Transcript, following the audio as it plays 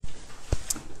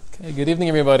Hey, good evening,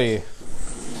 everybody.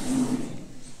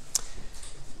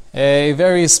 A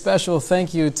very special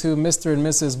thank you to Mr. and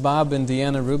Mrs. Bob and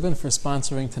Deanna Rubin for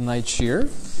sponsoring tonight's shir.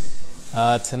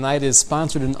 Tonight is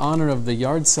sponsored in honor of the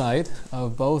yahrzeit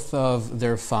of both of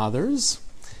their fathers,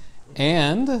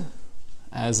 and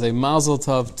as a mazel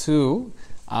tov to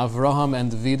Avraham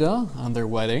and Vida on their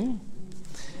wedding,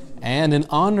 and in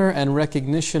honor and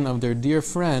recognition of their dear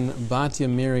friend Batya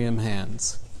Miriam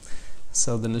Hands.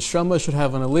 So the neshama should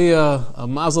have an aliyah, a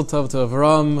mazel tov to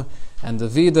Avram and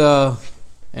Davida,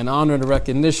 in honor and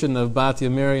recognition of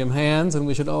Batya Miriam Hands, and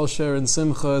we should all share in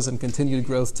simchas and continued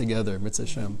growth together. Mitzvah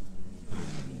Shem.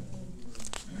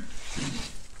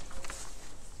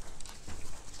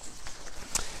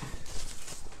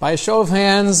 By a show of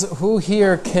hands, who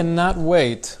here cannot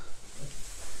wait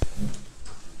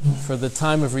for the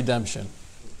time of redemption?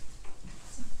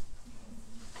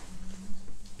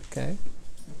 Okay.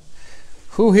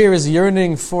 Who here is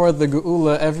yearning for the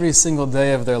Geula every single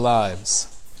day of their lives?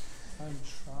 I'm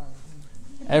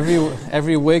trying.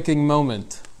 Every waking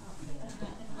moment.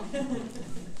 I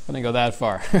didn't go that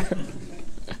far.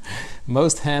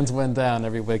 Most hands went down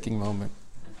every waking moment.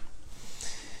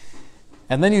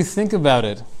 And then you think about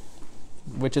it,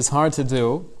 which is hard to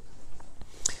do,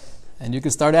 and you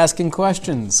can start asking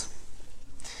questions.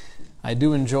 I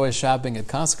do enjoy shopping at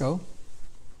Costco.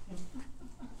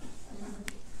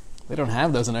 They don't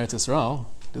have those in Eretz Yisrael,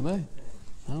 do they?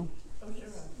 No?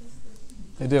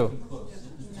 They do.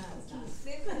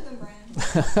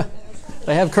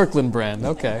 They have Kirkland brand,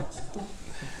 okay.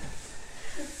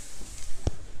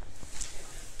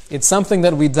 It's something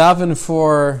that we daven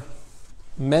for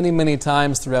many, many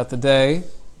times throughout the day.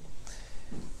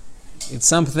 It's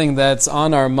something that's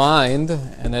on our mind,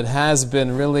 and it has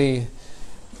been really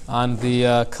on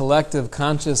the collective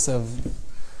conscience of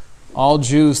all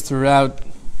Jews throughout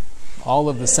all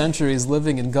of the centuries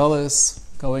living in Gullus,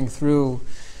 going through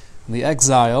the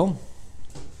exile.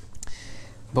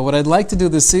 But what I'd like to do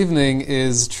this evening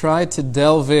is try to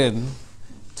delve in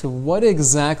to what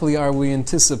exactly are we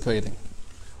anticipating?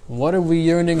 What are we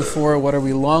yearning for? What are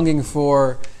we longing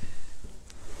for?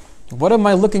 What am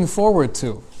I looking forward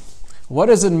to? What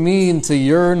does it mean to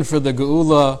yearn for the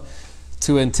Geula,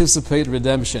 to anticipate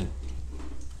redemption?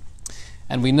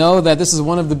 And we know that this is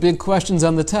one of the big questions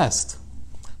on the test.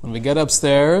 When we get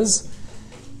upstairs,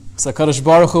 HaKadosh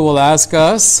Baruch Hu will ask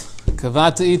us,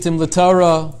 Kavata itim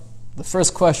l'Torah. The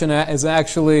first question is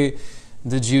actually,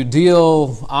 did you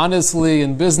deal honestly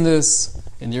in business,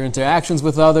 in your interactions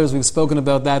with others? We've spoken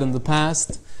about that in the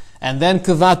past. And then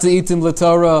Kavata itim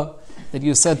l'Torah, that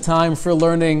you set time for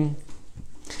learning.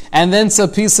 And then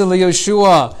Tzapisa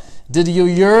l'Yeshua, did you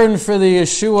yearn for the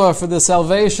Yeshua, for the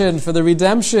salvation, for the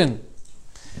redemption?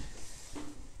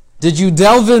 Did you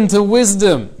delve into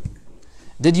wisdom?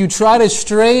 Did you try to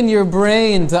strain your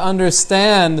brain to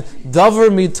understand davar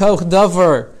mitoch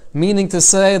davar, meaning to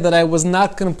say that I was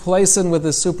not complacent with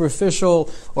a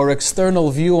superficial or external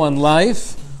view on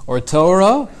life, or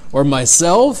Torah, or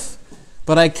myself,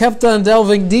 but I kept on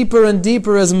delving deeper and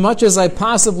deeper as much as I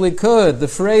possibly could. The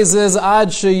phrase is, ad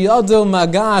sheyado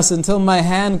magas, until my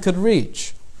hand could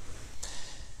reach.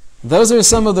 Those are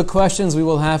some of the questions we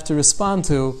will have to respond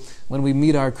to when we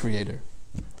meet our Creator.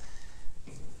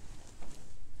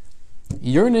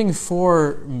 Yearning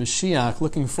for Mashiach,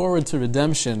 looking forward to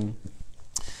redemption,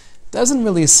 doesn't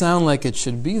really sound like it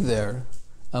should be there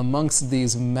amongst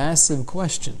these massive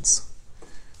questions.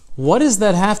 What does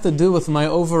that have to do with my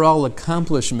overall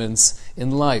accomplishments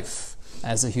in life,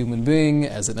 as a human being,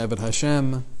 as an Eved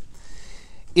Hashem?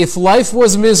 If life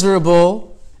was miserable,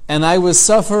 and I was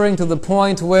suffering to the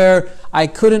point where I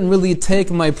couldn't really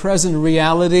take my present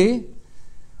reality,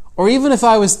 or even if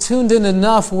I was tuned in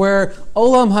enough where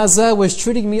Olam Hazeh was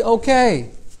treating me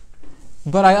okay,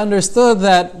 but I understood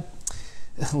that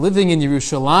living in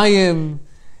Yerushalayim,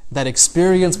 that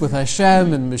experience with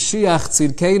Hashem and Mashiach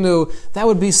Tzidkenu, that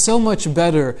would be so much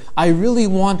better. I really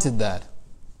wanted that.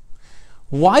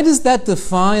 Why does that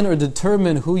define or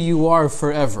determine who you are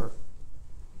forever?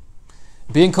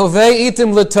 Being kovei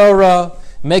itim l'Torah,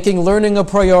 making learning a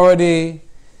priority,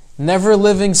 never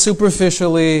living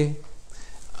superficially,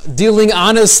 dealing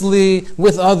honestly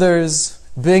with others,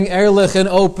 being ehrlich and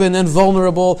open and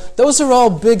vulnerable. Those are all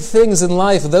big things in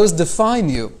life. Those define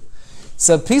you.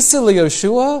 Tzapisa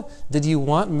l'Yeshua, did you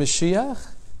want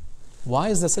Mashiach? Why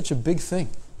is that such a big thing?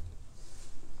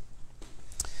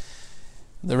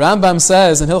 The Rambam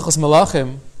says in Hilchos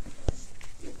Malachim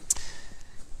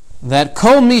that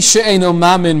kol mi she'eino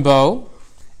mamin bo,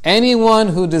 anyone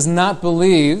who does not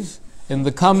believe in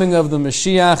the coming of the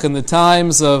Mashiach in the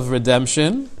times of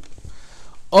redemption,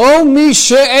 O mi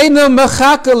she'eino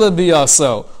mechaka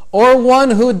lebiyaso, or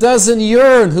one who doesn't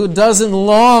yearn, who doesn't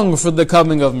long for the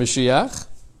coming of Mashiach.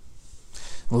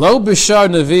 Lo b'shar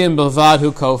nevi'im bilvad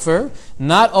hu kofer.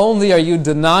 Not only are you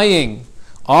denying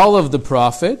all of the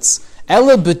prophets,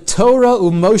 ela b'Torah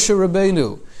u'Moshe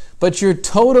Rabbeinu, but you're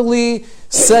totally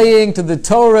saying to the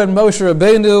Torah and Moshe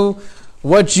Rabbeinu,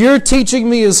 what you're teaching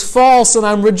me is false and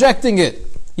I'm rejecting it.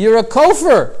 You're a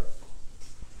kofer.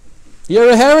 You're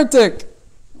a heretic.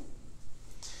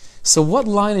 So what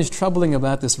line is troubling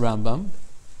about this Rambam?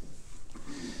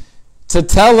 To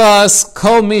tell us,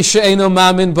 Kol mi she'eino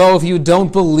mamin bo, if you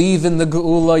don't believe in the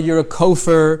Geula, you're a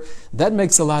kofer, that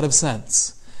makes a lot of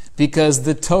sense. Because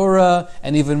the Torah,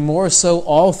 and even more so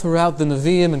all throughout the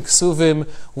Nevi'im and Ksuvim,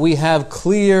 we have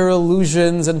clear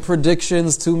allusions and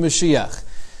predictions to Mashiach.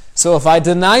 So if I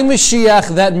deny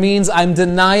Mashiach, that means I'm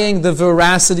denying the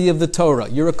veracity of the Torah.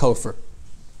 You're a kofer.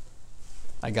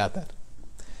 I got that.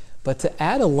 But to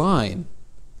add a line,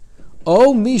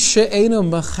 O mi she'eino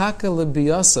machaka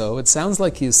lebiyaso, it sounds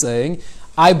like he's saying,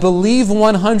 I believe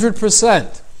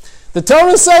 100%. The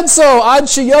Torah said so, Ad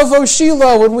sheyovo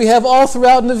Shiloh, when we have all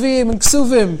throughout Nevi'im and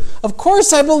Ksuvim. Of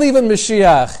course I believe in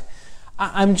Mashiach.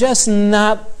 I'm just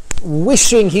not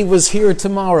wishing he was here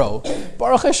tomorrow.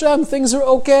 Baruch Hashem, things are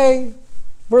okay.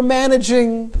 We're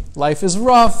managing. Life is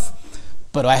rough.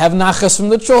 But I have nachas from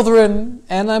the children,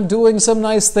 and I'm doing some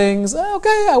nice things.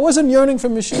 Okay, I wasn't yearning for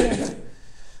Mashiach.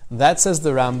 That, says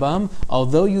the Rambam,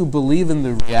 although you believe in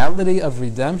the reality of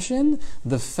redemption,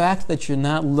 the fact that you're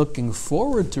not looking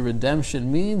forward to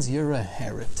redemption means you're a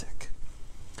heretic.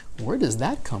 Where does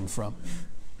that come from?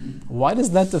 Why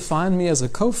does that define me as a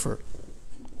kofer?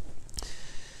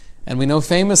 And we know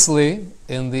famously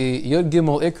in the Yud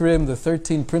Gimel Ikrim, the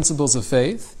 13 Principles of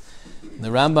Faith, the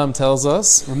Rambam tells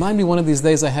us, remind me one of these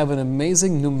days I have an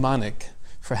amazing mnemonic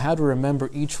for how to remember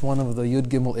each one of the Yud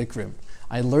Gimel Ikrim.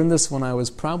 I learned this when I was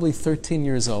probably 13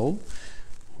 years old.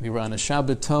 We were on a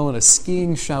Shabbaton, a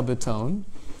skiing Shabbaton,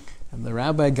 and the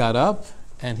rabbi got up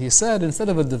and he said, instead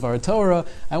of a Devar Torah,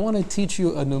 I want to teach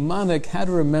you a mnemonic how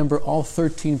to remember all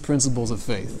 13 principles of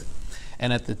faith.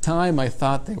 And at the time I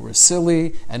thought they were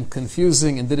silly and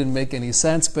confusing and didn't make any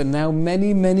sense, but now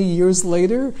many, many years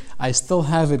later, I still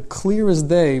have it clear as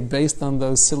day based on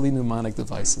those silly mnemonic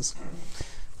devices.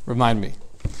 Remind me.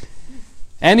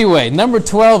 Anyway, number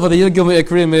 12 of the Yud Gimel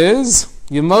Ikrim is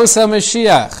Yemos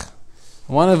HaMashiach.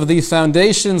 One of the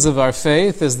foundations of our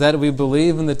faith is that we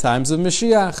believe in the times of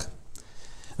Mashiach.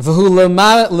 V'hu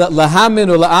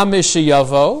lahamin u'la'amish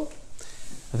sheyavo,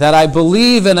 that I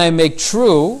believe and I make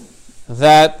true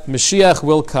that Mashiach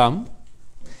will come.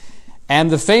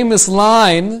 And the famous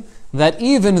line that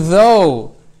even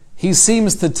though he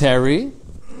seems to tarry,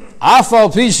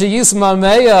 Afal pi sheyisma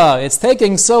meya, it's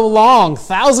taking so long,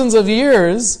 thousands of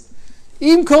years,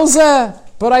 im kol zeh,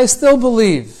 but I still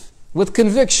believe with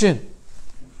conviction.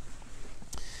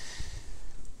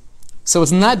 So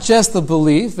it's not just the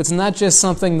belief, it's not just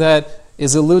something that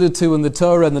is alluded to in the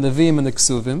Torah and the Nevi'im and the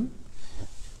Ksuvim.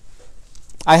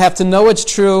 I have to know it's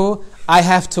true, I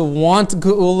have to want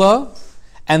Geula,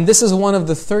 and this is one of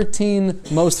the 13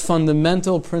 most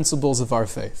fundamental principles of our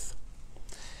faith.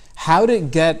 How did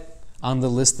it get on the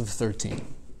list of 13?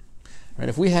 Right,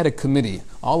 if we had a committee,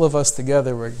 all of us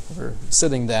together were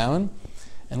sitting down,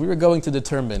 and we were going to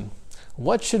determine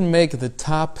what should make the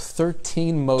top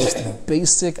 13 most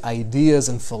basic ideas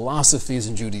and philosophies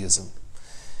in Judaism.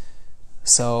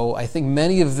 So I think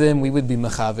many of them we would be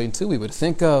mechavein to, we would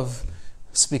think of,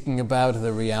 speaking about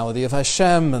the reality of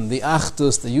Hashem and the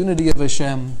Achdus, the unity of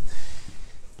Hashem.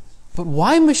 But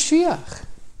why Mashiach?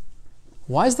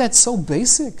 Why is that so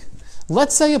basic?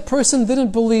 Let's say a person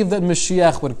didn't believe that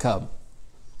Mashiach would come.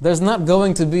 There's not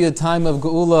going to be a time of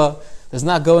Geula, there's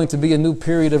not going to be a new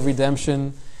period of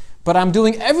redemption, but I'm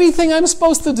doing everything I'm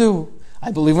supposed to do.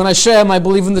 I believe in Hashem, I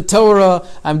believe in the Torah,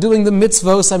 I'm doing the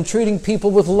mitzvos, I'm treating people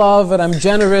with love, and I'm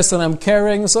generous, and I'm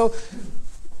caring, so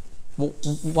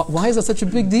why is that such a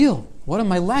big deal? What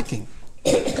am I lacking?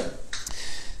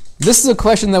 This is a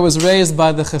question that was raised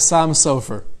by the Chassam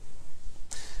Sofer.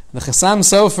 The Chassam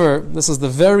Sofer, this is the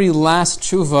very last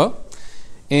tshuva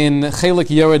in Chelik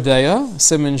Yeredeya,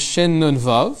 Siman Shin Nun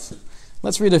Vav.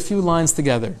 Let's read a few lines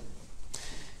together.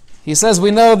 He says, we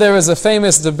know there is a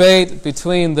famous debate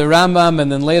between the Rambam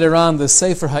and then later on the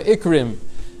Sefer HaIkrim.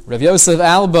 Rav Yosef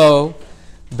Albo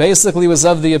basically was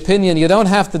of the opinion you don't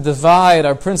have to divide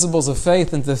our principles of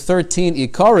faith into 13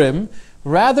 ikarim.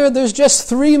 Rather, there's just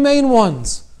 3 main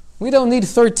ones. We don't need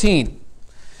 13.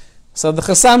 So the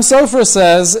Chassam Sofer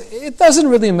says, it doesn't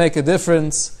really make a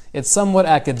difference. It's somewhat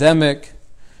academic.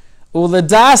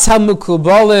 Uledas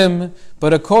ha-mukubalim,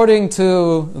 but according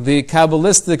to the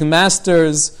Kabbalistic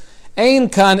masters, Ein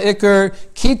kan ikr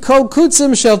ki kol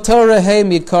kutzim shel Torah he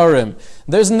mikorim.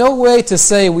 There's no way to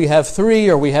say we have 3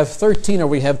 or we have 13 or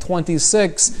we have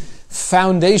 26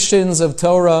 foundations of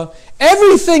Torah.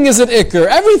 Everything is an ikr.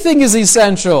 Everything is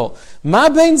essential. Ma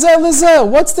bein zeh lezeh.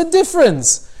 What's the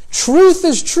difference? Truth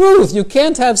is truth. You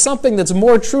can't have something that's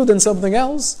more true than something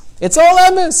else. It's all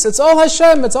emes. It's all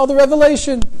Hashem. It's all the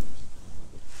revelation.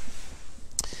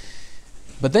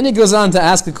 But then he goes on to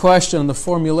ask a question on the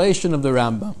formulation of the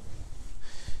Rambam.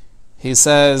 He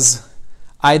says,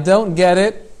 I don't get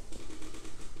it.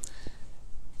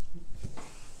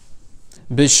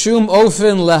 Bishum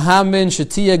ofen lahamin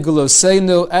shetiya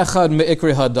guloseinu echad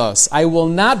meikri hadas. I will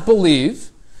not believe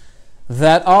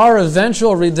that our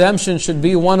eventual redemption should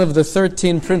be one of the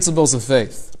 13 principles of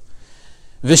faith.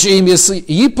 V'sheim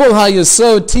yipol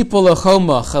hayesod tipol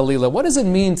achoma chalila. What does it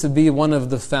mean to be one of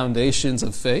the foundations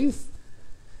of faith?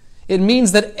 It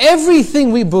means that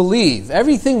everything we believe,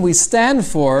 everything we stand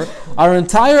for, our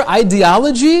entire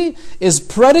ideology is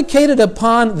predicated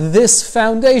upon this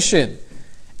foundation.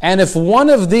 And if one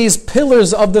of these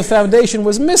pillars of the foundation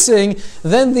was missing,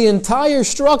 then the entire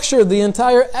structure, the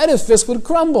entire edifice would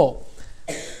crumble.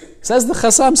 Says the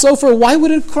Chassam Sofer, why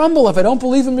would it crumble if I don't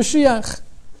believe in Mashiach?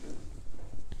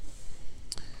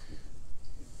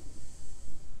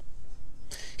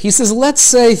 He says, let's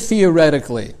say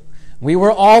theoretically, we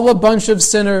were all a bunch of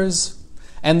sinners,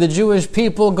 and the Jewish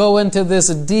people go into this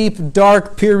deep,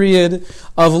 dark period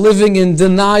of living in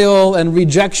denial and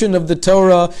rejection of the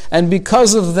Torah, and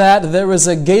because of that, there is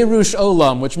a Gerush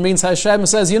Olam, which means Hashem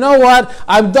says, you know what?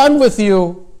 I'm done with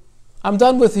you. I'm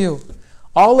done with you.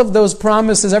 All of those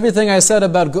promises, everything I said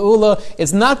about Geula,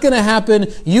 it's not going to happen.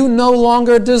 You no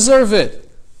longer deserve it.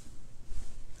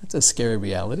 That's a scary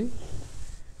reality.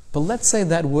 But let's say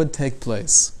that would take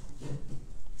place.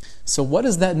 So what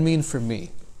does that mean for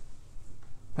me?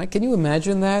 Right? Can you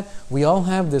imagine that? We all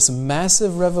have this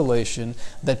massive revelation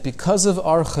that because of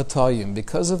our chatayim,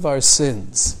 because of our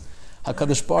sins,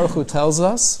 HaKadosh Baruch Hu tells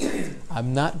us,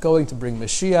 I'm not going to bring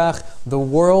Mashiach. The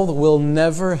world will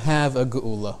never have a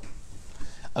geula.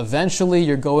 Eventually,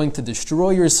 you're going to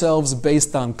destroy yourselves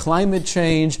based on climate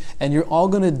change, and you're all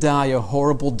going to die a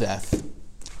horrible death.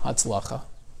 Hatzlacha.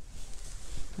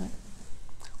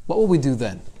 What will we do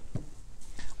then?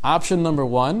 Option number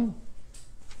 1,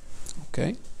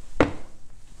 okay.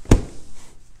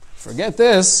 Forget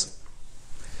this.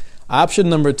 Option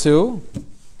number 2,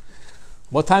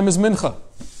 what time is Mincha?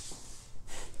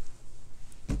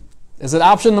 Is it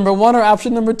option number 1 or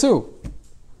option number 2?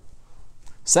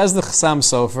 Says the Chassam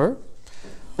Sofer,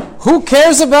 who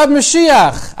cares about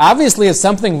Mashiach? Obviously it's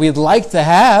something we'd like to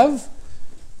have.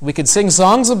 We could sing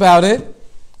songs about it.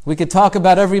 We could talk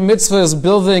about every mitzvah is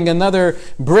building another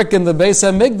brick in the Beis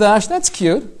HaMikdash. That's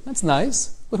cute. That's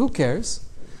nice. But who cares?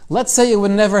 Let's say it would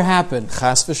never happen.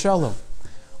 Chas v'shalom.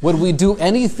 Would we do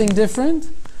anything different?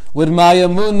 Would my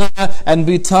emunah and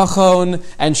bitachon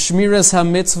and shmiras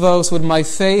ha-mitzvos, would my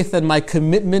faith and my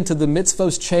commitment to the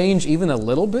mitzvos change even a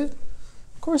little bit?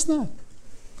 Of course not.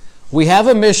 We have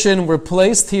a mission. We're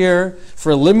placed here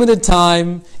for a limited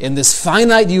time in this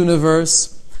finite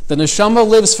universe. The neshama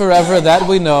lives forever, that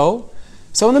we know.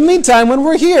 So in the meantime, when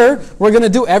we're here, we're going to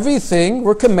do everything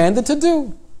we're commanded to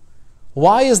do.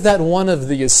 Why is that one of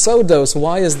the yesodos?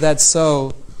 Why is that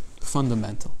so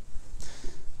fundamental?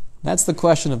 That's the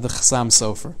question of the Chassam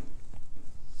Sofer.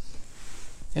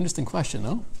 Interesting question,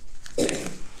 no?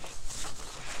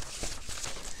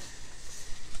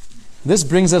 This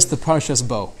brings us to Parshas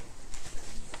Bo.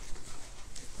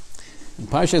 In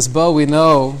Parshas Bo, we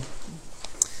know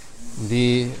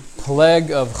the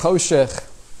plague of Choshech,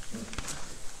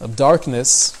 of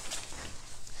darkness.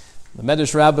 The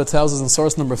Medrash Rabbah tells us in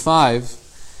source number 5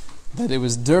 that it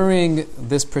was during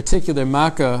this particular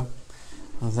Makkah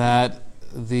that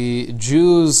the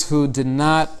Jews who did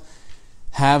not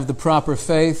have the proper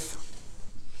faith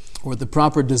or the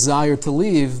proper desire to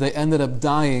leave, they ended up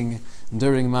dying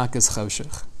during Makkah's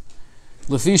Choshech.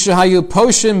 Lefi shehayu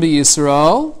poshim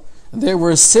b'Yisrael, there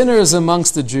were sinners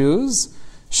amongst the Jews.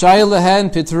 Shaya lehen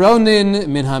pitronin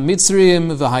min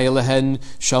ha-mitzriim v'haya lehen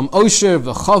sham osher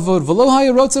v'chavod v'lo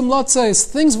haya rotzim lotzes.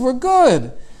 Things were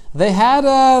good. They had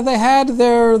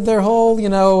their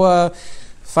whole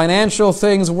financial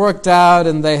things worked out,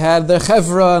 and they had their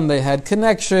chevra, and they had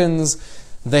connections.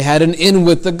 They had an in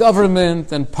with the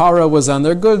government, and Para was on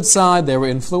their good side. They were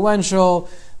influential.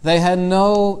 They had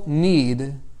no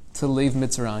need to leave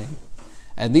Mitzrayim.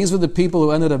 And these were the people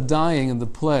who ended up dying in the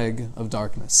plague of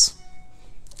darkness.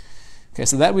 Okay,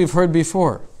 so that we've heard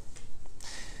before.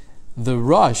 The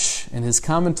Rosh, in his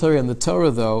commentary on the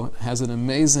Torah, though, has an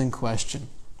amazing question.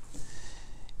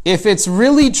 If it's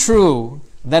really true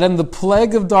that in the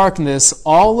plague of darkness,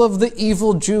 all of the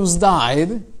evil Jews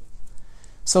died.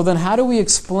 So then how do we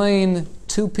explain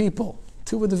two people,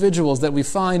 two individuals that we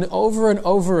find over and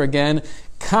over again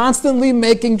constantly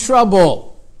making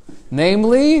trouble?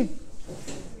 Namely,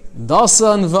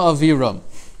 Dasan v'Aviram.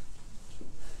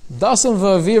 Dasan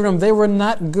v'Aviram, they were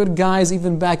not good guys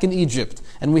even back in Egypt.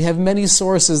 And we have many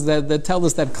sources that tell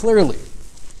us that clearly.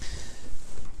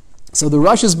 So the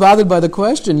Rosh is bothered by the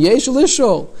question, Yesh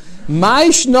lishol, Ma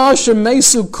yishna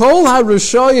shemesu kol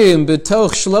harushoyim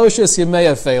b'toch shloshes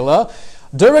yemei afela.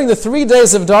 During the 3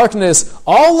 days of darkness,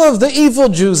 all of the evil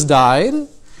Jews died.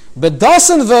 But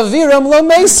Dasan v'Aviram lo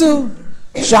mesu.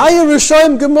 Shaya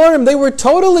Rishoyim Gemorim, they were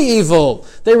totally evil.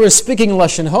 They were speaking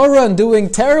Lashon Hora and doing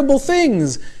terrible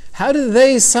things. How did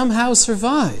they somehow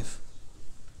survive?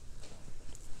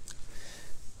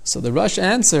 So the Rosh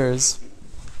answers,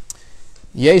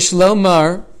 Yesh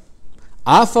lomar,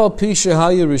 afal pi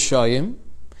shehaya Rishoyim.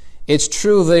 It's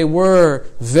true they were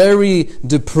very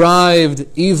deprived,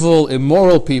 evil,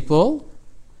 immoral people.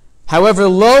 However,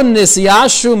 lo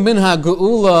nisyashu min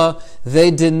ha'geula,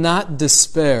 they did not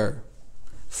despair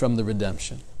from the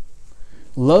redemption.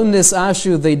 Lo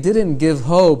nisashu, they didn't give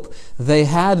hope. They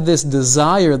had this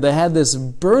desire, they had this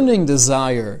burning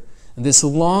desire, this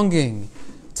longing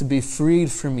to be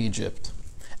freed from Egypt.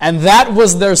 And that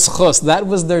was their schus, that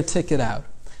was their ticket out.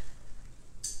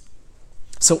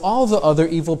 So all the other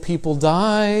evil people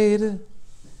died,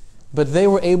 but they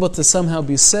were able to somehow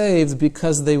be saved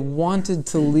because they wanted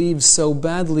to leave so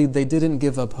badly they didn't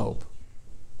give up hope.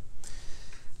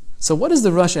 So what is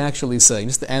the Rosh actually saying?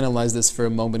 Just to analyze this for a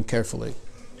moment carefully.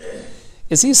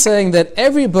 Is he saying that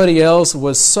everybody else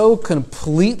was so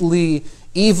completely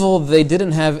evil they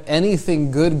didn't have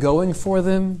anything good going for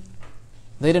them?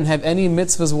 They didn't have any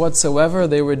mitzvahs whatsoever.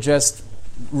 They were just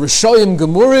Rishoyim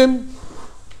Gemurim.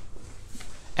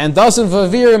 And Dasan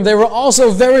v'Aviram, they were also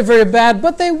very, very bad,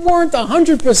 but they weren't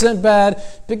 100% bad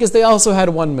because they also had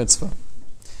one mitzvah.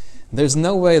 There's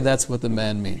no way that's what the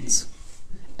man means.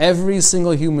 Every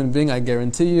single human being, I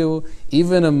guarantee you,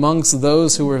 even amongst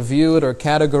those who were viewed or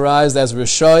categorized as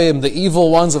Rishoyim, the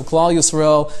evil ones of Klal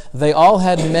Yisrael, they all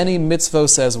had many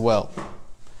mitzvos as well.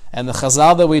 And the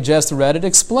Chazal that we just read, it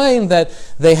explained that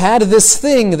they had this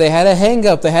thing, they had a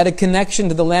hang-up, they had a connection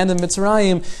to the land of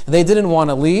Mitzrayim. They didn't want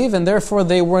to leave, and therefore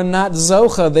they were not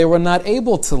zocha, they were not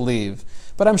able to leave.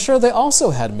 But I'm sure they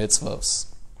also had mitzvos.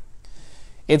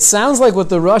 It sounds like what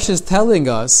the Rosh is telling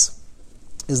us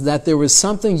is that there was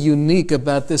something unique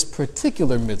about this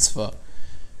particular mitzvah.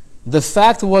 The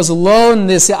fact was, lo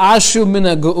nisyashu min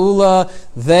ha'geula,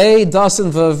 they,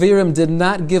 Dasan v'Aviram, did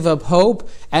not give up hope,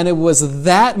 and it was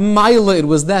that maila, it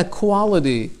was that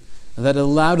quality that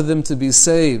allowed them to be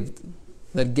saved,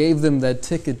 that gave them that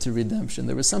ticket to redemption.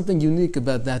 There was something unique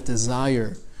about that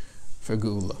desire for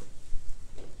geula.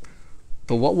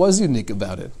 But what was unique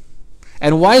about it?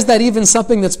 And why is that even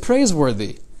something that's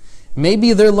praiseworthy?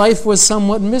 Maybe their life was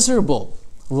somewhat miserable.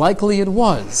 Likely it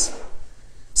was.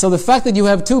 So the fact that you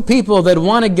have two people that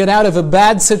want to get out of a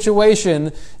bad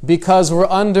situation because we're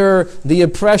under the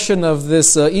oppression of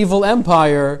this evil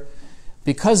empire,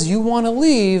 because you want to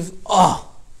leave,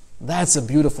 that's a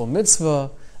beautiful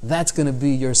mitzvah. That's going to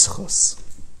be your schus.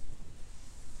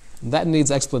 That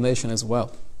needs explanation as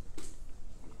well.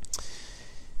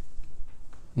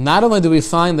 Not only do we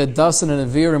find that Dasan and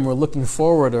Aviram were looking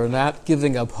forward or not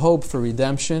giving up hope for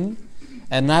redemption,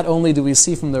 and not only do we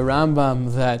see from the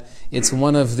Rambam that it's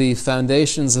one of the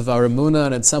foundations of our emunah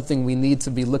and it's something we need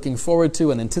to be looking forward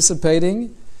to and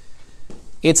anticipating,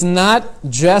 it's not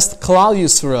just Klal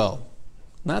Yisrael,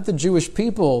 not the Jewish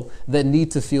people that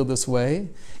need to feel this way.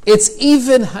 It's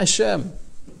even Hashem.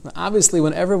 Now, obviously,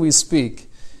 whenever we speak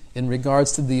in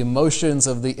regards to the emotions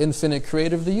of the infinite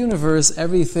creator of the universe,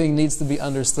 everything needs to be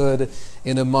understood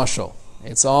in a mashal.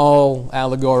 It's all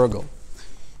allegorical.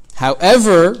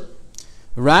 However,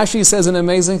 Rashi says an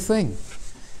amazing thing.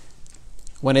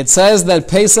 When it says that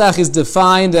Pesach is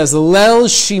defined as Lel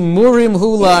Shimurim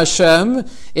Hu LaHashem,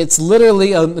 it's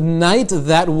literally a night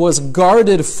that was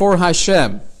guarded for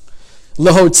Hashem.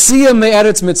 Lehotzia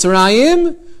me'eretz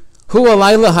Mitzrayim, Hu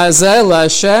alayla hazeh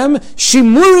LaHashem,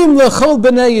 Shimurim lechol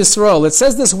b'nei Yisrael. It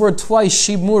says this word twice,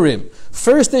 Shimurim.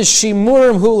 First is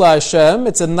Shimurim Hu LaHashem,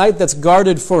 it's a night that's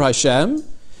guarded for Hashem.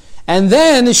 And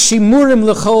then Shimurim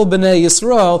lechol b'nei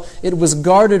Yisrael, it was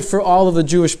guarded for all of the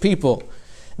Jewish people.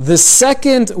 The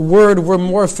second word we're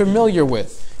more familiar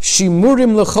with.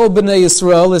 Shimurim lechol b'nei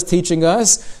Yisrael is teaching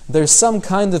us there's some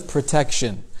kind of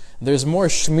protection. There's more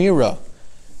shmira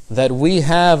that we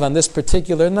have on this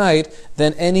particular night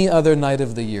than any other night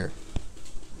of the year.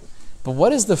 But what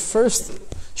does the first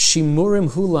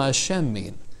Shimurim Hu LaHashem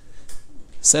mean?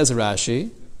 Says Rashi,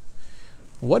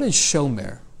 what is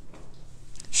shomer?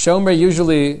 Shomer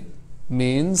usually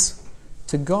means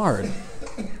to guard.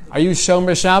 Are you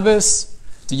shomer Shabbos?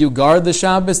 Do you guard the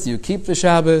Shabbos? Do you keep the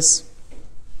Shabbos?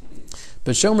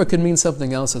 But shomer could mean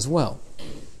something else as well.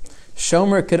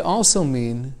 Shomer could also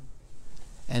mean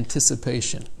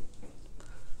anticipation,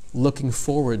 looking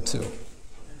forward to.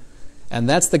 And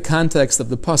that's the context of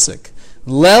the pasuk.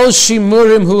 Lel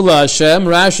shimurim hula Hashem,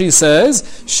 Rashi says,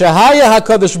 Shahaya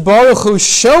HaKadosh Baruch Hu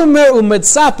shomer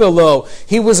umetzapelo.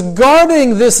 He was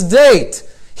guarding this date.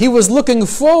 He was looking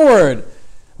forward.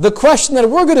 The question that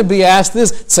we're going to be asked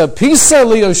is, Tzapisa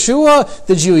liYoshua,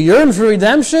 did you yearn for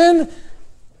redemption?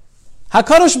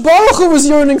 HaKadosh Baruch Hu was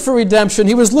yearning for redemption.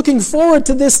 He was looking forward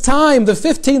to this time, the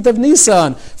 15th of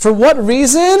Nisan. For what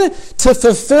reason? To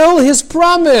fulfill his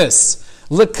promise.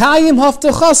 L'kayim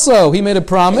haftachaso. He made a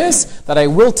promise that I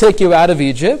will take you out of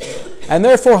Egypt. And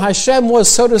therefore Hashem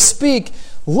was, so to speak,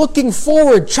 looking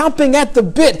forward, chomping at the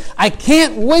bit. I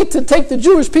can't wait to take the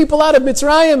Jewish people out of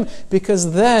Mitzrayim,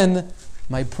 because then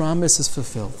my promise is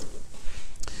fulfilled.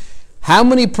 How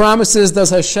many promises does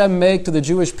Hashem make to the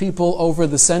Jewish people over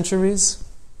the centuries?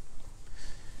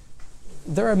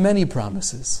 There are many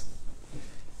promises.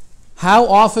 How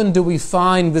often do we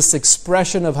find this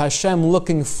expression of Hashem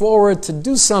looking forward to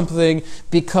do something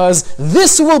because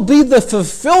this will be the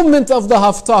fulfillment of the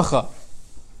Haftacha?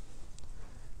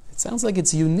 It sounds like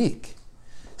it's unique.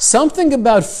 Something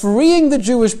about freeing the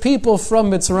Jewish people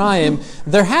from Mitzrayim,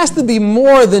 there has to be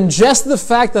more than just the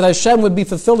fact that Hashem would be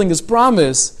fulfilling his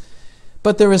promise,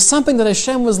 but there is something that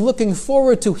Hashem was looking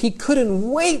forward to. He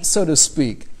couldn't wait, so to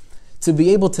speak, to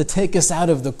be able to take us out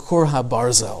of the Kur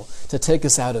HaBarzel, to take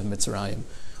us out of Mitzrayim.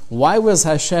 Why was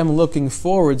Hashem looking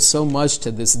forward so much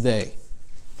to this day?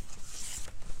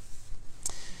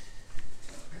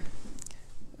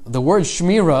 The word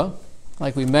Shmira,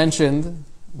 like we mentioned,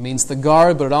 means to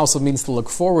guard, but it also means to look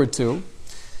forward to.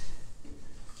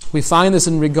 We find this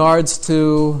in regards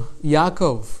to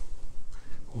Yaakov.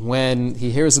 When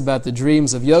he hears about the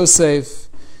dreams of Yosef,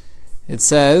 it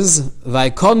says,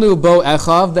 Vaikonu bo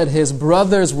Echav, that his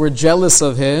brothers were jealous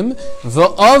of him,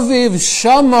 V'aviv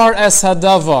shamar es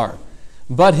hadavar,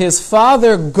 but his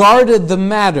father guarded the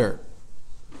matter.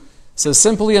 So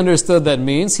simply understood, that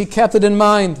means he kept it in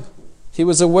mind. He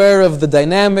was aware of the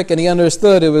dynamic and he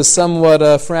understood it was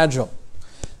somewhat fragile.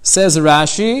 Says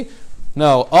Rashi,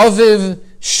 no, Aviv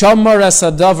shamar es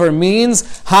hadavar means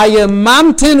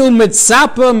hayamamtin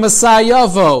umitzapa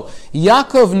masayavo.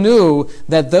 Yaakov knew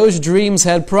that those dreams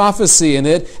had prophecy in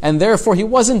it, and therefore he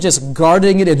wasn't just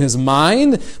guarding it in his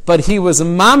mind, but he was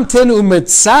mamtin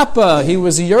umitzapa. He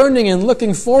was yearning and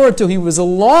looking forward to, he was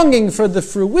longing for the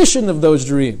fruition of those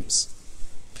dreams.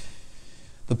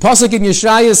 The pasuk in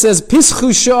Yeshaya says,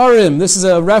 Pischu Sha'arim. This is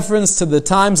a reference to the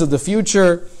times of the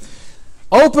future.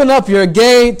 Open up your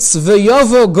gates,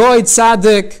 v'yovo goy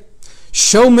tzadik,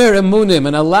 shomer emunim,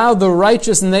 and allow the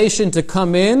righteous nation to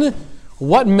come in.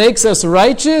 What makes us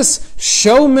righteous?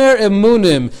 Shomer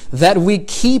emunim, that we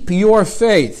keep your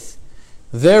faith.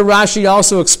 There Rashi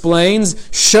also explains,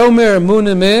 Shomer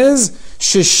emunim is,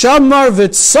 Shishamar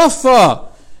v'tzofa.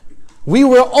 We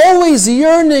were always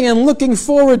yearning and looking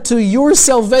forward to your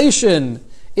salvation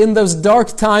in those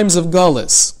dark times of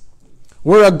Gullus.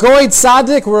 We're a goy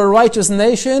tzaddik, we're a righteous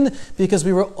nation, because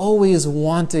we were always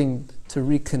wanting to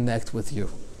reconnect with you.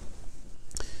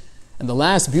 And the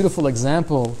last beautiful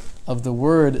example of the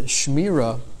word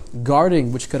shmira,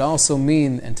 guarding, which could also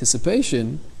mean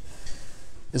anticipation,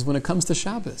 is when it comes to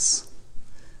Shabbos.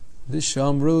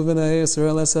 V'shamru v'nei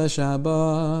Yisrael es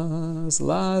ha-Shabbos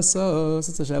lasos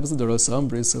es ha-Shabbos l'dorosam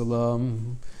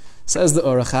b'Yisulam. Says the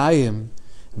Orach Chaim,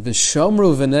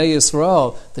 V'shamru v'nei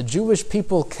Yisrael, the Jewish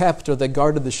people kept, or they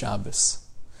guarded the Shabbos.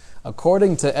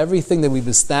 According to everything that we've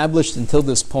established until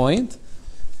this point,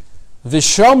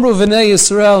 V'shamru v'nei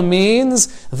Yisrael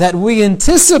means that we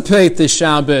anticipate the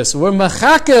Shabbos. We're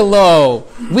machake lo.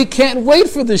 We can't wait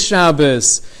for the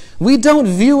Shabbos. We don't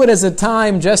view it as a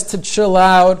time just to chill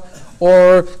out,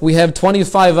 or we have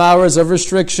 25 hours of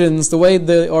restrictions, the way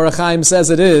the Orach Chaim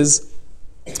says it is.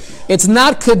 It's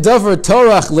not kedavar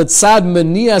torach letzad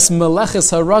menias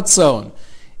meleches haratzon.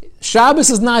 Shabbos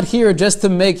is not here just to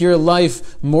make your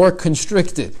life more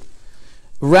constricted.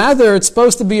 Rather, it's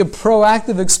supposed to be a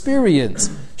proactive experience.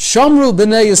 Shamru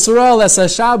b'nei Yisrael es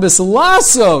ha-Shabbos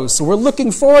lasos. We're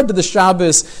looking forward to the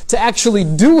Shabbos, to actually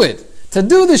do it, to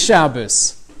do the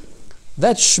Shabbos.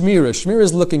 That's Shmira. Shmira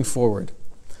is looking forward.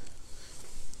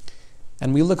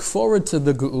 And we look forward to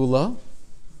the Geula,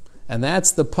 and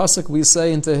that's the pasuk we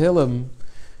say in Tehillim.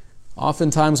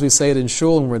 Oftentimes we say it in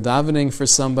shul when we're davening for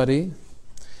somebody.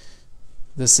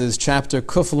 This is chapter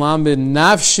Kuf Lamed.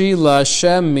 Nafshi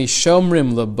LaHashem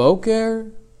mishomrim leboker.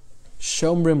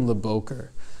 Shomrim leboker.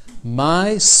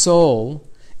 My soul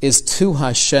is to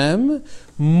Hashem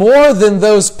more than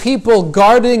those people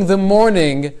guarding the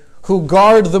morning who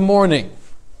guard the morning.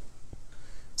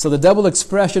 So the double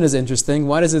expression is interesting.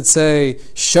 Why does it say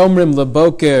Shomrim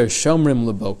leboker, Shomrim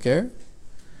leboker?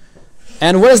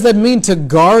 And what does that mean to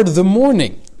guard the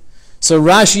morning? So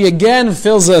Rashi again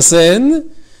fills us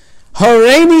in.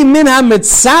 Hareini min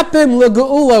ha-mitzapim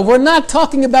legeula. We're not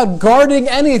talking about guarding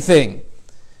anything.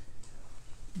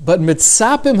 But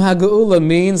mitzapim ha-geula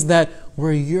means that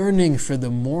we're yearning for the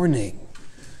morning.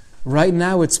 Right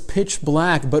now it's pitch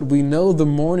black, but we know the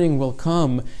morning will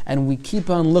come, and we keep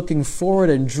on looking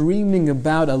forward and dreaming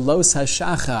about alos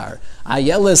hashachar,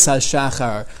 ayeles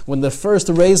hashachar, when the first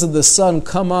rays of the sun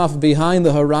come off behind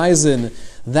the horizon.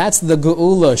 That's the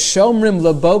geula. Shomrim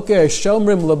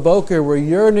leboker, we're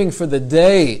yearning for the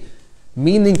day,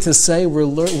 meaning to say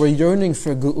we're yearning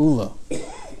for geula.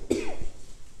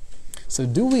 So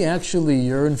do we actually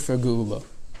yearn for geula?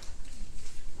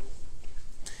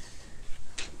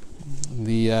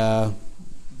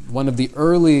 One of the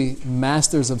early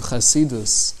masters of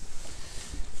Chassidus,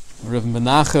 Rav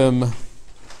Menachem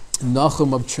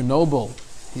Nachum of Chernobyl,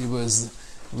 he was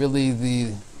really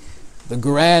the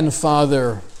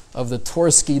grandfather of the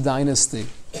Torsky dynasty.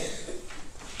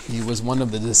 He was one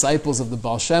of the disciples of the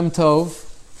Baal Shem Tov,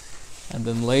 and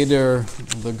then later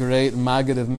the great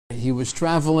Maggid of. He was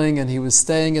traveling and he was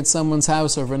staying at someone's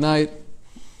house overnight.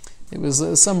 It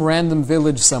was some random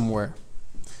village somewhere.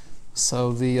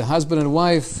 So the husband and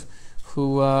wife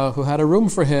who had a room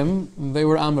for him, they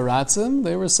were Amaratzim,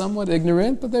 they were somewhat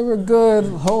ignorant, but they were good,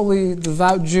 holy,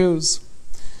 devout Jews.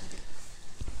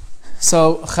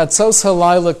 So Chatzos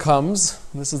Halayla comes,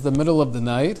 this is the middle of the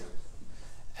night,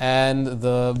 and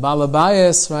the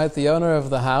Balabayas, right, the owner of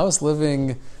the house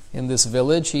living in this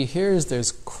village, he hears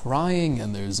there's crying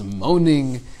and there's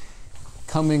moaning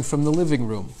coming from the living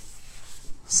room.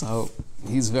 So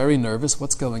he's very nervous,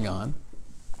 what's going on?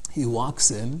 He walks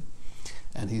in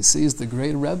and he sees the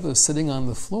great Rebbe sitting on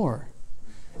the floor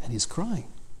and he's crying.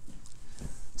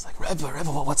 It's like, Rebbe,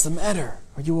 what's the matter?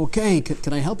 Are you okay?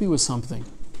 Can I help you with something?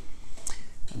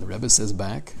 And the Rebbe says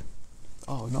back,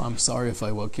 oh no, I'm sorry if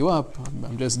I woke you up.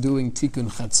 I'm just doing Tikkun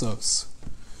Chatzos.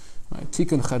 Right?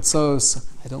 Tikkun Chatzos,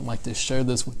 I don't like to share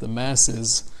this with the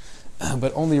masses,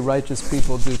 but only righteous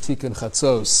people do Tikkun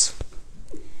Chatzos.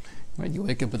 Right? You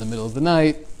wake up in the middle of the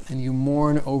night and you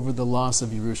mourn over the loss of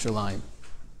Yerushalayim.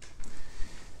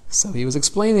 So he was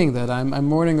explaining that I'm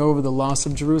mourning over the loss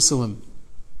of Jerusalem.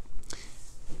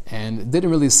 And it didn't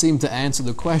really seem to answer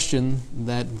the question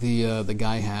that the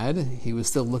guy had. He was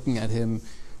still looking at him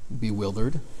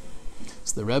bewildered.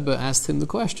 So the Rebbe asked him the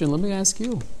question, let me ask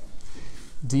you,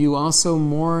 do you also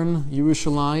mourn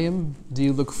Yerushalayim? Do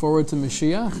you look forward to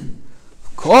Mashiach?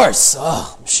 Of course,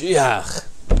 Mashiach.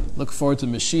 Look forward to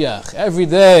Mashiach every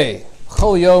day.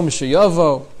 Chol Yom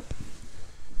Sheyavo.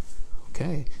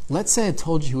 Okay, let's say I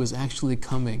told you he was actually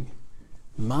coming,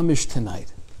 mamish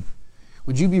tonight.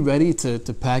 Would you be ready to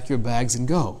pack your bags and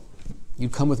go?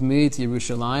 You'd come with me to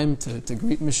Yerushalayim to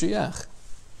greet Mashiach.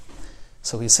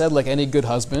 So he said, like any good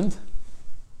husband,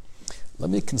 let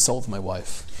me consult my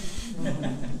wife.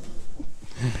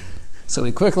 So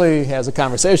he quickly has a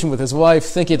conversation with his wife,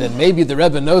 thinking that maybe the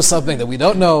Rebbe knows something that we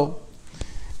don't know.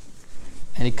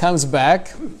 And he comes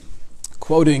back,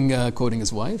 quoting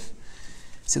his wife.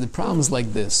 See, the problem is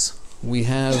like this. We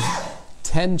have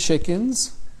 10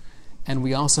 chickens, and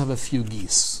we also have a few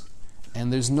geese.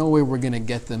 And there's no way we're going to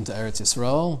get them to Eretz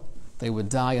Yisrael. They would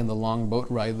die in the long boat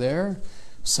ride there.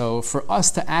 So for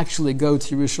us to actually go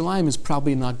to Yerushalayim is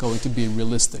probably not going to be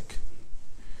realistic.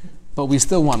 But we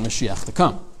still want Mashiach to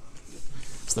come.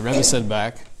 So the Rebbe said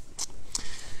back,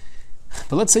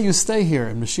 but let's say you stay here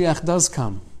and Mashiach does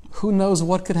come. Who knows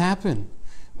what could happen?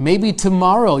 Maybe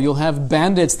tomorrow you'll have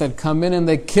bandits that come in and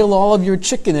they kill all of your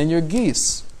chicken and your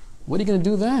geese. What are you going to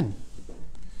do then?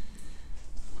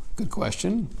 Good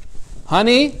question.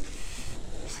 Honey,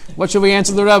 what should we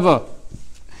answer the Rebbe?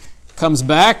 Comes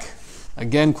back,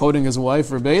 again quoting his wife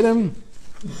verbatim.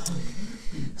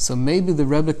 So maybe the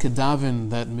Rebbe could daven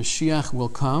that Mashiach will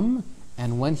come,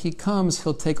 and when he comes,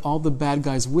 he'll take all the bad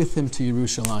guys with him to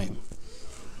Yerushalayim.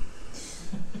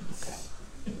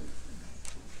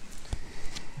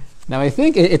 Now, I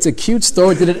think it's a cute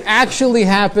story. Did it actually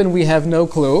happen? We have no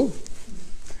clue.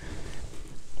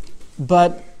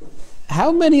 But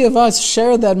how many of us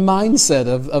share that mindset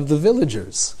of the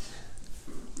villagers?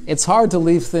 It's hard to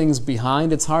leave things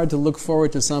behind. It's hard to look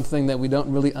forward to something that we don't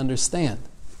really understand.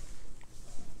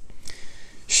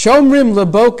 Shomrim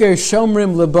leboker,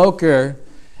 shomrim leboker.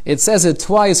 It says it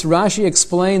twice. Rashi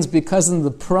explains because in the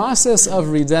process of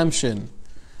redemption,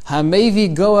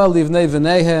 Hamevi goel livnei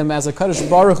v'nehem, as HaKadosh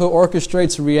Baruch Hu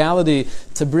orchestrates reality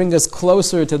to bring us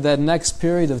closer to that next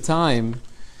period of time,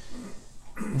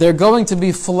 there are going to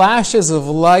be flashes of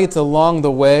light along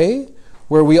the way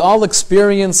where we all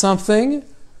experience something,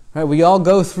 right? We all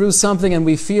go through something and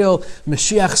we feel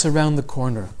Mashiach's around the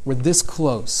corner. We're this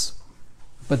close.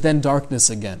 But then darkness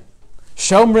again.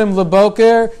 Shomrim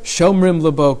leboker, shomrim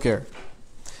leboker.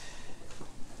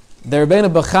 The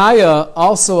Rebbeinu Bechaya,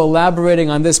 also elaborating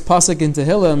on this pasuk in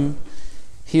Tehillim,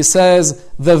 he says,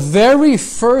 the very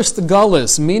first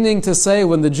gullus, meaning to say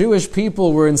when the Jewish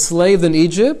people were enslaved in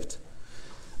Egypt,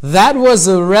 that was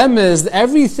a remez.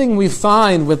 Everything we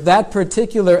find with that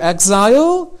particular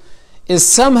exile is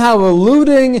somehow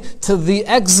alluding to the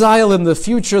exile in the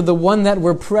future, the one that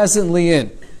we're presently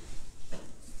in.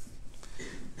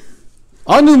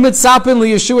 Anu mitzapin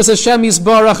liyeshuas Hashem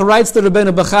Yisbarach, writes the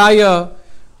Rebbeinu Bechaya,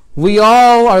 we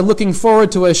all are looking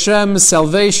forward to Hashem's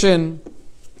salvation.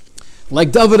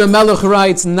 Like David HaMelech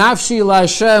writes, Nafshi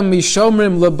LaHashem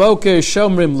mishomrim leboker,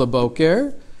 shomrim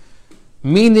leboker,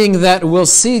 meaning that we'll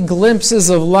see glimpses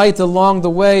of light along the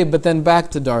way, but then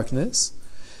back to darkness.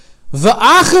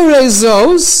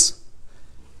 V'acharei,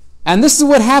 and this is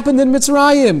what happened in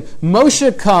Mitzrayim.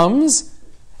 Moshe comes.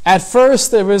 At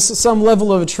first, there was some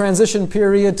level of a transition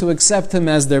period to accept him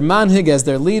as their manhig, as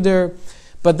their leader.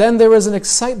 But then there was an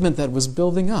excitement that was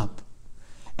building up.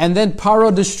 And then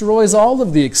Paro destroys all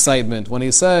of the excitement when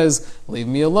he says, leave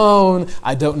me alone,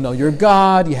 I don't know your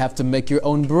God, you have to make your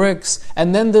own bricks.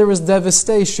 And then there was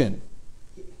devastation.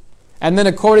 And then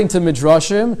according to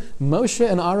Midrashim, Moshe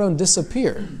and Aaron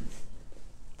disappear.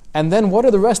 And then what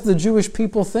are the rest of the Jewish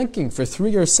people thinking for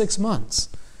 3 or 6 months?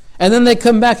 And then they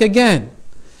come back again.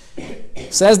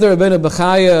 Says the Rebbeinu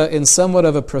Bechaya in somewhat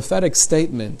of a prophetic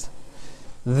statement,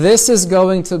 this is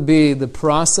going to be the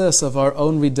process of our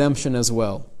own redemption as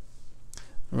well.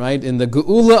 Right? In the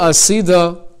Geula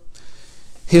Asida,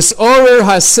 Hisorer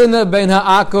Hasina Ben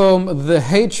Ha'akom, the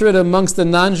hatred amongst the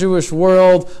non-Jewish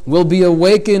world will be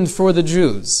awakened for the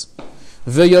Jews.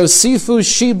 V'yosifu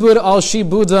shibud al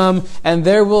shibudam, and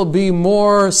there will be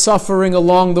more suffering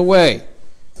along the way.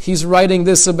 He's writing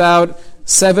this about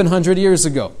 700 years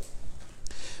ago.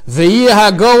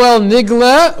 V'yih goel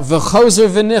nigla v'chozer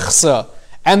v'nichsa.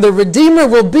 And the Redeemer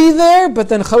will be there, but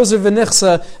then chozer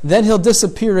v'nichsa, then he'll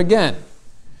disappear again.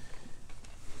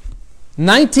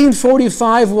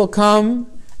 1945 will come,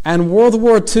 and World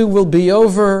War II will be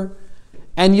over,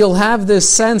 and you'll have this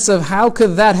sense of how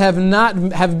could that have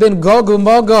been Gog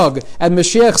u'Magog, and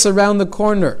Mashiach's around the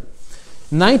corner.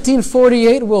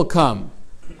 1948 will come,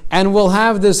 and we'll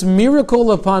have this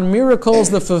miracle upon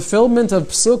miracles, the fulfillment of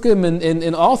psukim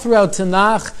in all throughout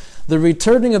Tanakh, the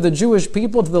returning of the Jewish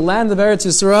people to the land of Eretz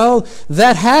Yisrael.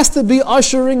 That has to be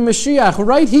ushering Mashiach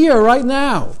right here, right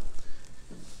now.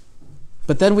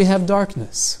 But then we have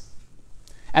darkness.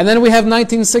 And then we have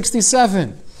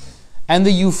 1967. And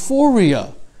the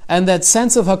euphoria and that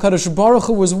sense of HaKadosh Baruch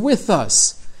Hu was with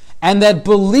us. And that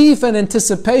belief and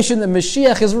anticipation that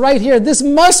Mashiach is right here. This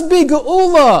must be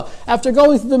Geula after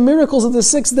going through the miracles of the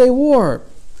 6-day war.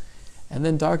 And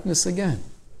then darkness again.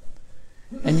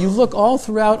 And you look all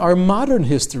throughout our modern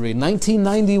history,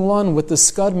 1991 with the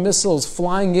Scud missiles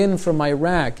flying in from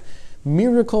Iraq,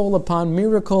 miracle upon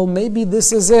miracle, maybe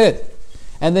this is it.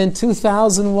 And then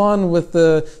 2001 with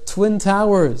the Twin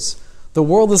Towers. The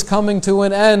world is coming to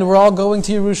an end. We're all going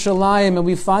to Yerushalayim, and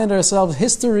we find ourselves,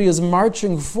 history is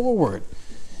marching forward.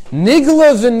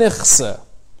 Nigla v'nichsa.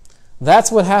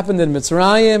 That's what happened in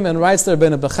Mitzrayim, and writes there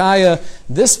Rebbeinu Bechaya,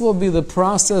 this will be the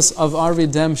process of our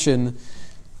redemption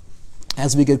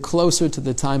as we get closer to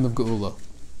the time of Geula.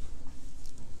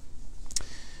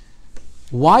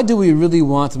 Why do we really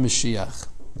want Mashiach?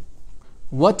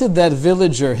 What did that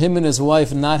villager, him and his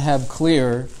wife, not have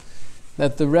clear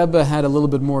that the Rebbe had a little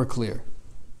bit more clear?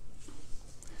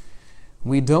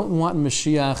 We don't want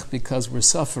Mashiach because we're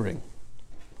suffering.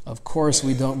 Of course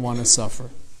we don't want to suffer.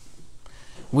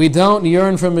 We don't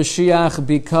yearn for Mashiach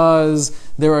because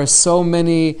there are so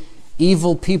many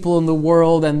evil people in the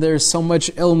world and there's so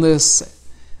much illness.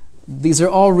 These are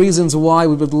all reasons why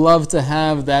we would love to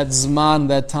have that Zman,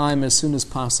 that time, as soon as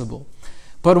possible.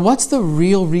 But what's the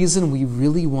real reason we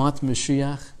really want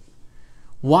Mashiach?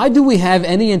 Why do we have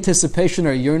any anticipation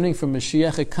or yearning for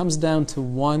Mashiach? It comes down to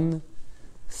one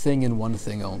thing and one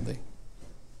thing only.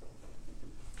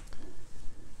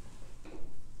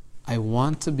 I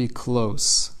want to be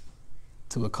close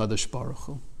to HaKadosh Baruch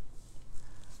Hu.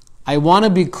 I want to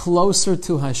be closer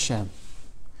to Hashem.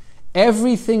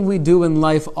 Everything we do in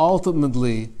life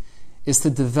ultimately is to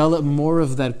develop more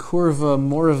of that kurva,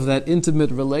 more of that intimate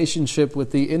relationship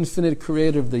with the infinite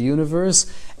creator of the universe.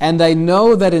 And I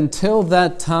know that until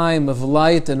that time of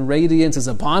light and radiance is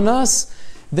upon us,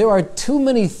 there are too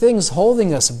many things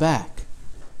holding us back.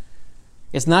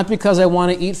 It's not because I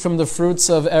want to eat from the fruits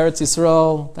of Eretz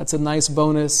Yisrael. That's a nice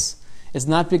bonus. It's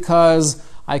not because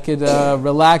I could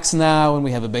relax now and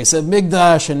we have a Beis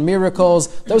Hamikdash and miracles.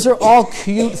 Those are all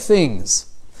cute things.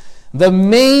 The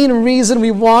main reason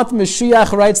we want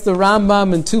Mashiach, writes the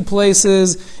Rambam in two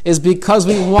places, is because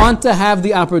we want to have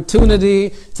the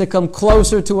opportunity to come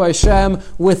closer to Hashem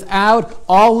without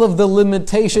all of the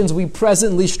limitations we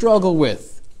presently struggle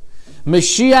with.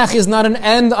 Mashiach is not an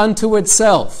end unto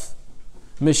itself.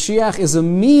 Mashiach is a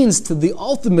means to the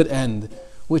ultimate end,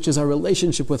 which is our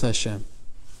relationship with Hashem.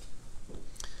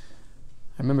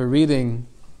 I remember reading,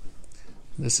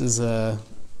 this is a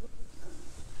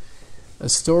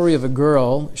story of a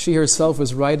girl. She herself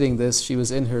was writing this. She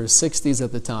was in her 60s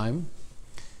at the time.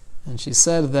 And she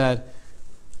said that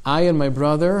I and my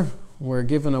brother were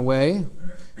given away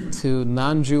to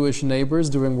non-Jewish neighbors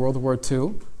during World War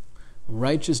II.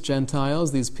 Righteous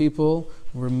Gentiles. These people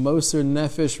were Moser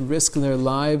Nefesh, risking their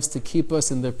lives to keep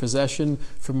us in their possession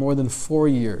for more than 4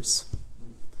 years.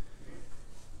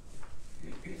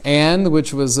 And,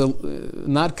 which was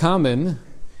not common,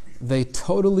 they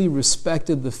totally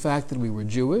respected the fact that we were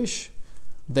Jewish.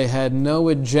 They had no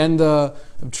agenda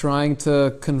of trying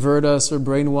to convert us or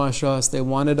brainwash us. They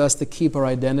wanted us to keep our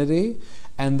identity.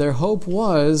 And their hope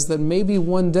was that maybe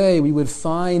one day we would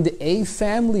find a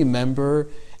family member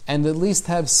and at least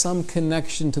have some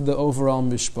connection to the overall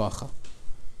mishpacha.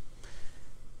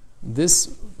 This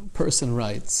person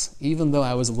writes, even though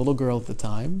I was a little girl at the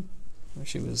time,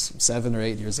 she was 7 or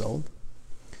 8 years old,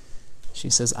 she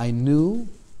says, I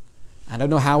don't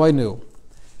know how I knew,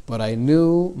 but I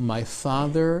knew my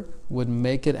father would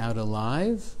make it out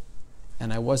alive,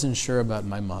 and I wasn't sure about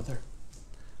my mother.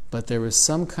 But there was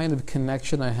some kind of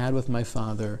connection I had with my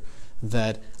father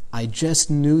that I just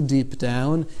knew deep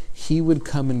down he would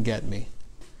come and get me.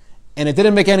 And it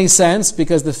didn't make any sense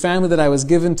because the family that I was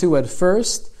given to at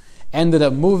first ended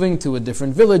up moving to a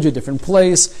different village, a different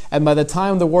place, and by the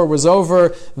time the war was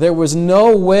over, there was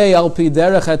no way, al pi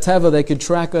derech hateva, they could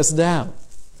track us down.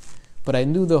 But I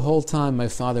knew the whole time my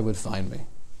father would find me.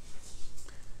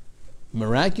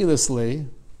 Miraculously,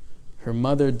 her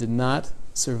mother did not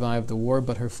survive the war,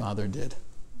 but her father did.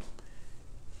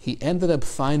 He ended up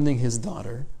finding his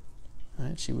daughter.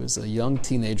 Right? She was a young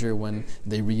teenager when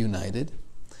they reunited.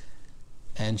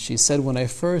 And she said, when I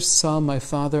first saw my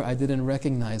father, I didn't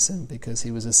recognize him because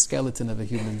he was a skeleton of a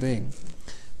human being.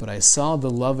 But I saw the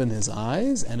love in his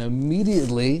eyes, and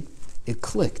immediately it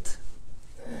clicked.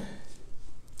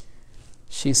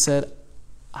 She said,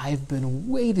 I've been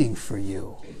waiting for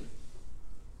you.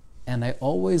 And I've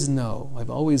always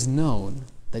known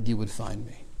that you would find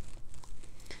me.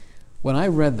 When I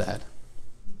read that,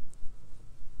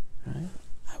 right,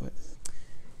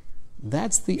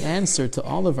 that's the answer to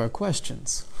all of our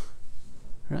questions,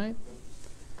 right?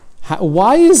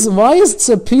 Why is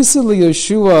Tzapisa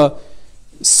Yeshua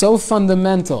so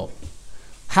fundamental?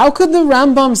 How could the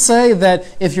Rambam say that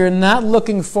if you're not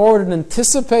looking forward and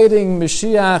anticipating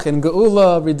Mashiach and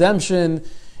Geula, redemption,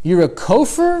 you're a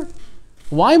kofar?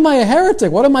 Why am I a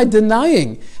heretic? What am I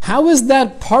denying? How is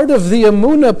that part of the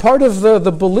emunah, part of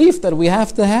the belief that we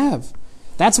have to have?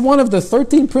 That's one of the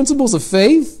 13 principles of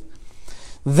faith.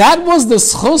 That was the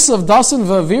schus of Dasan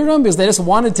v'Aviram because they just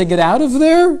wanted to get out of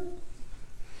there?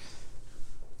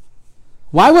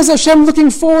 Why was Hashem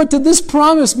looking forward to this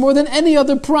promise more than any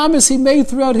other promise He made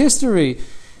throughout history?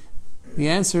 The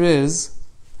answer is,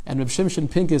 and Reb Shimshon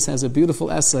Pincus has a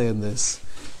beautiful essay in this,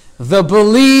 the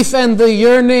belief and the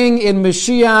yearning in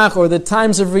Mashiach or the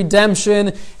times of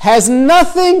redemption has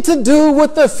nothing to do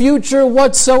with the future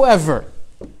whatsoever.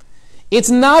 It's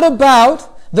not about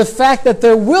the fact that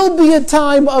there will be a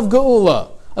time of Geula.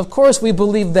 Of course, we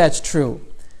believe that's true.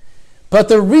 But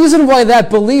the reason why that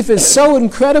belief is so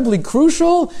incredibly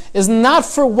crucial is not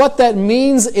for what that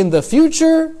means in the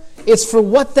future, it's for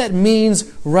what that means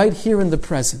right here in the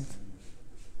present.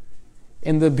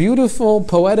 In the beautiful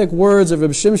poetic words of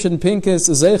Reb Shimshon Pincus,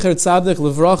 Zecher Tzadik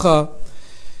Livracha,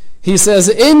 he says,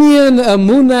 Inyan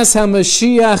amunas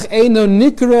hamashiach eino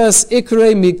nikras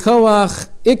ikre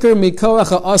mikoach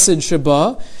ha'asid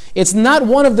sheba. It's not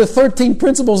one of the 13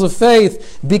 principles of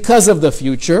faith because of the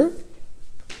future.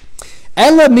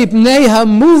 Ela mipnei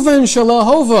hamuvan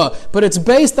shalahova. But it's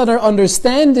based on our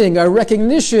understanding, our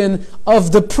recognition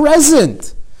of the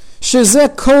present.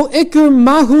 Shezeh kol ikr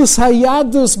mahus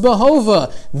hayadus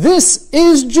behova. This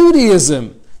is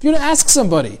Judaism. If you were to ask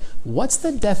somebody, what's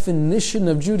the definition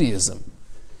of Judaism?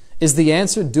 Is the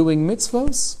answer doing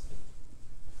mitzvos?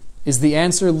 Is the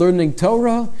answer learning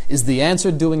Torah? Is the answer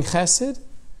doing chesed?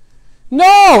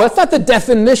 No, that's not the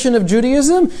definition of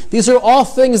Judaism. These are all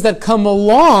things that come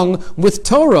along with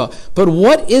Torah. But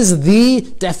what is the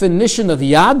definition of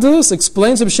Yadus?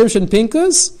 Explains Reb Shimshon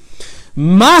Pinkus.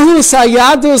 Mahus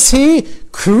hayadus hi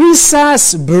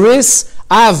krisas bris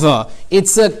ava.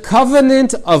 It's a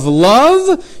covenant of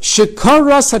love.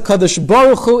 Shekaras HaKadosh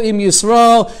Baruch Hu im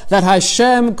Yisrael, that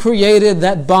Hashem created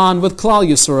that bond with Klal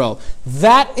Yisrael.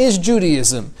 That is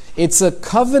Judaism. It's a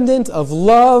covenant of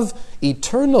love,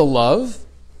 eternal love,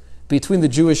 between the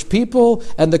Jewish people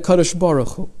and the Kadosh Baruch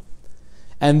Hu.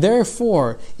 And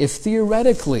therefore, if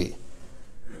theoretically,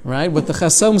 right, what the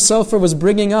Chasam Sofer was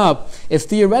bringing up, if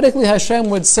theoretically Hashem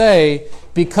would say,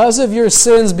 because of your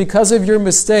sins, because of your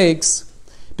mistakes,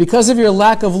 because of your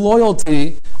lack of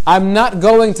loyalty, I'm not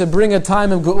going to bring a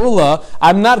time of Geula,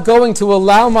 I'm not going to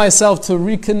allow myself to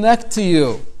reconnect to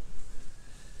you.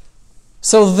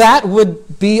 So that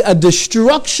would be a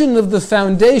destruction of the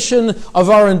foundation of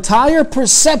our entire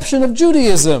perception of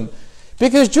Judaism.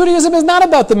 Because Judaism is not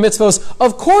about the mitzvos.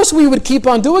 Of course we would keep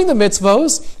on doing the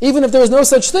mitzvos, even if there was no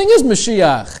such thing as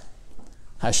Mashiach.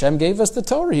 Hashem gave us the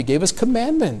Torah, He gave us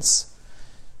commandments.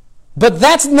 But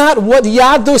that's not what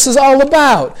Yadus is all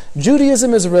about.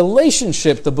 Judaism is a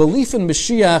relationship. The belief in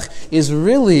Mashiach is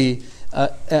really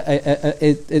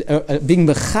being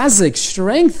mechazik,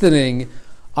 strengthening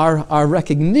our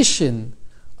recognition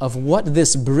of what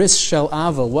this bris shel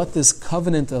ava, what this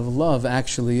covenant of love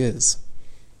actually is.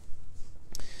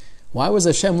 Why was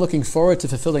Hashem looking forward to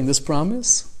fulfilling this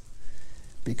promise?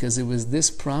 Because it was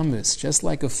this promise, just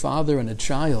like a father and a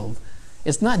child.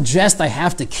 It's not just I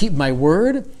have to keep my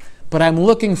word, but I'm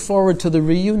looking forward to the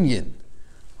reunion.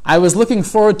 I was looking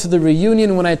forward to the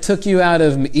reunion when I took you out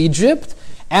of Egypt,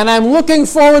 and I'm looking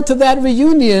forward to that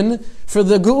reunion for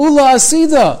the Geula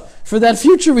Asida, for that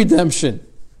future redemption.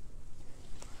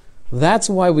 That's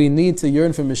why we need to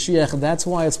yearn for Mashiach. That's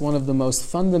why it's one of the most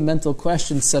fundamental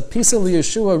questions. Sapisa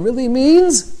Yeshua really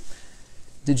means,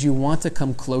 did you want to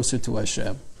come closer to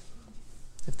Hashem?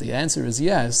 If the answer is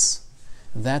yes,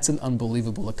 that's an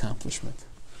unbelievable accomplishment.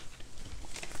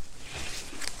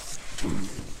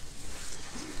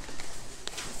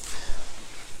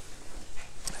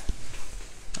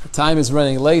 Time is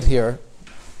running late here,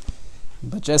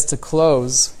 but just to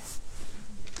close,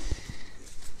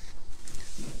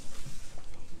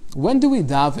 when do we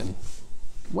daven?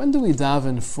 When do we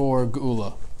daven for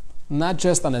Geula? Not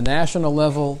just on a national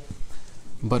level,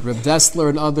 but Reb Dessler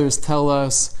and others tell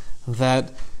us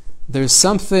that there's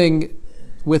something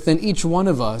within each one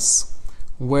of us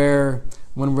where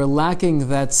when we're lacking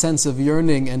that sense of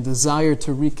yearning and desire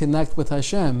to reconnect with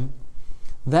Hashem,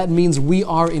 that means we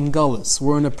are in Gullus.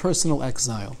 We're in a personal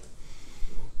exile.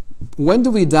 When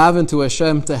do we daven to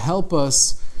Hashem to help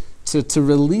us to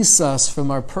release us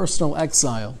from our personal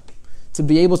exile, to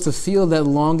be able to feel that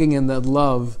longing and that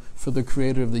love for the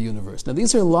Creator of the universe? Now,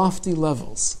 these are lofty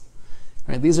levels.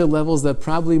 Right? These are levels that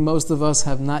probably most of us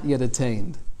have not yet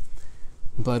attained.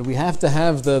 But we have to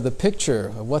have the picture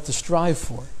of what to strive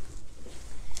for.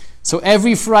 So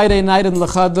every Friday night in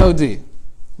Lecha Dodi,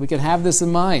 we can have this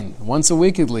in mind, once a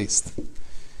week at least.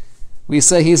 We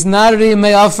say, Hisnari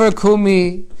me'afer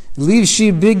kumi,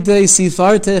 livshi bigdei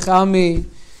sifartech ami,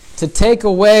 to take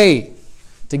away,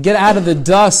 to get out of the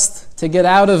dust, to get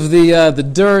out of the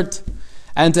dirt,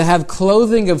 and to have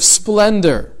clothing of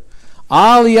splendor.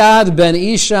 Al Yad ben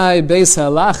Ishai beis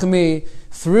halachmi,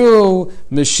 through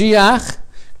Mashiach,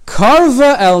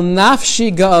 karva el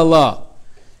nafshi ga'ala.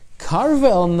 Karva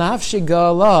el nafshi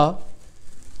ga'ala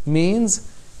means,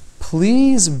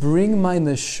 please bring my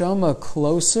neshama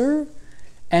closer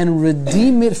and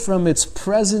redeem it from its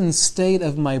present state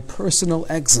of my personal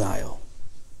exile.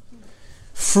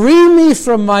 Free me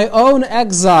from my own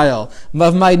exile,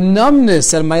 of my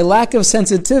numbness and my lack of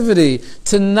sensitivity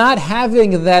to not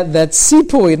having that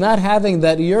sipui, not having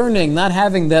that yearning, not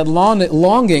having that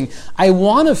longing. I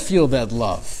want to feel that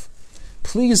love.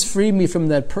 Please free me from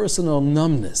that personal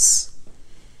numbness.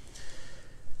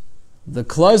 The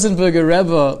Klausenberger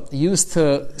Rebbe used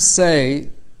to say,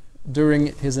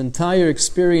 during his entire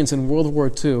experience in World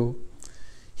War II,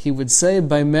 he would say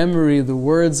by memory the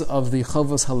words of the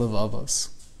Chavos HaLevavos.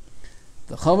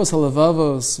 The Chavos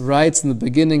HaLevavos writes in the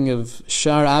beginning of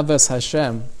Shar Avas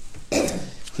Hashem,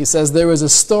 he says, there was a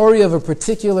story of a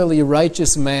particularly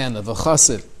righteous man, of a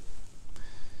chassid.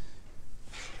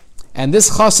 And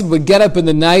this chassid would get up in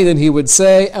the night and he would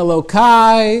say,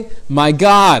 Elokai, my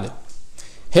God,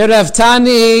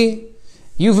 Heraftani,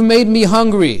 you've made me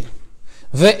hungry.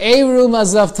 Ve'eru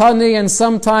mazaftani, and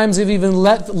sometimes you've even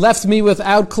left me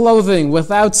without clothing,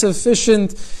 without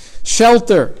sufficient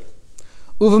shelter.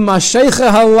 Uv'mashecha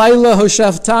halayla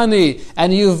hoshaftani,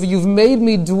 and you've made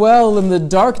me dwell in the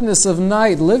darkness of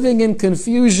night, living in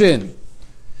confusion.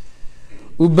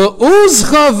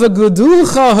 Ube'uzcha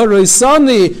v'gudulcha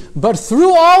haroisani, but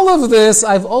through all of this,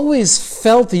 I've always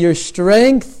felt your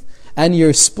strength and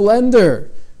your splendor.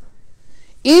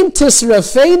 Im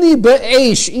tisrafeni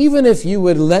be'esh, even if you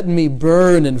would let me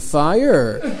burn in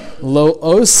fire. Lo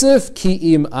osif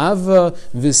ki im ava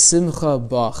v'simcha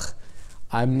bach.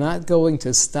 I'm not going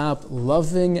to stop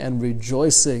loving and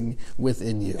rejoicing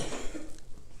within you.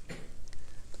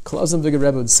 Klausenberger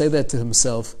Rebbe would say that to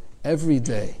himself every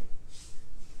day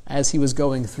as he was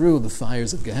going through the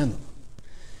fires of Gehenna.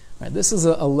 Right, this is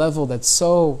a level that's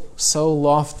so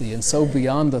lofty and so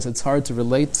beyond us, it's hard to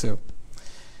relate to.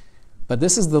 But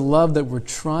this is the love that we're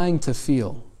trying to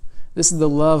feel. This is the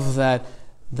love that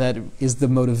is the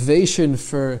motivation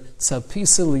for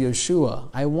Tzapisel Yeshua.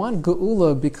 I want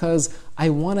Geula because I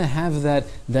want to have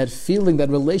that feeling, that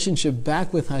relationship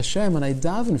back with Hashem, and I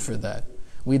daven for that.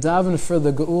 We daven for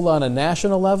the Geula on a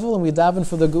national level, and we daven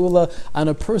for the Geula on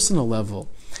a personal level.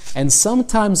 And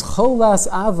sometimes cholas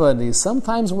avani,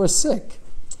 sometimes we're sick.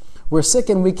 We're sick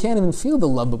and we can't even feel the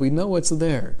love, but we know it's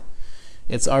there.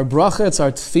 It's our bracha, it's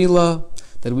our tefillah,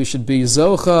 that we should be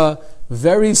zocha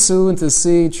very soon to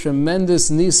see tremendous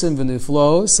nisim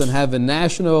v'niflos and have a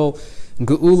national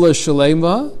geula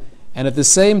shalema, and at the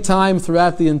same time,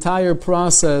 throughout the entire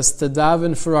process, to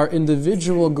daven for our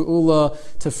individual geula,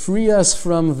 to free us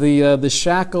from the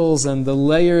shackles and the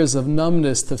layers of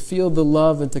numbness, to feel the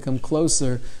love and to come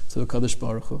closer to the Kadosh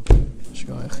Baruch Hu.